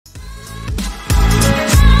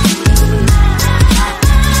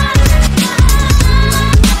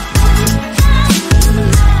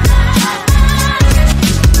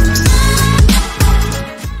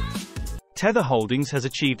Tether Holdings has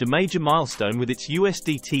achieved a major milestone with its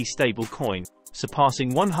USDT stablecoin,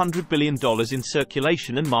 surpassing $100 billion in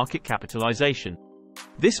circulation and market capitalization.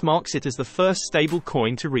 This marks it as the first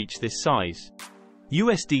stablecoin to reach this size.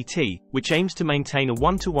 USDT, which aims to maintain a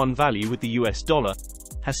one-to-one value with the US dollar,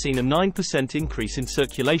 has seen a 9% increase in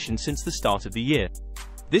circulation since the start of the year.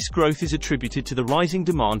 This growth is attributed to the rising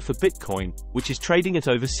demand for Bitcoin, which is trading at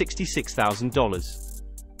over $66,000.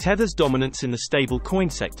 Tether's dominance in the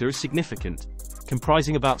stablecoin sector is significant,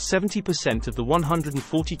 comprising about 70% of the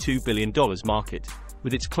 $142 billion market,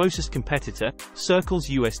 with its closest competitor, Circle's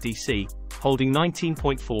USDC, holding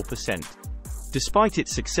 19.4%. Despite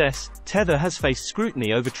its success, Tether has faced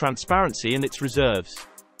scrutiny over transparency and its reserves.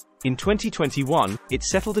 In 2021, it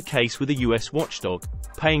settled a case with a US watchdog,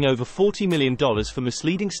 paying over $40 million for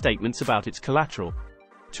misleading statements about its collateral.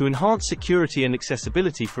 To enhance security and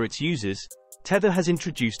accessibility for its users, Tether has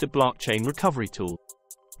introduced a blockchain recovery tool.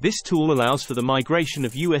 This tool allows for the migration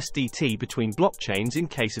of USDT between blockchains in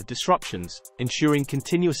case of disruptions, ensuring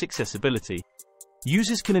continuous accessibility.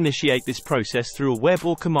 Users can initiate this process through a web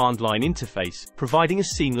or command line interface, providing a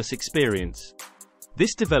seamless experience.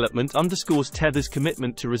 This development underscores Tether's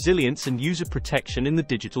commitment to resilience and user protection in the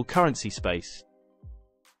digital currency space.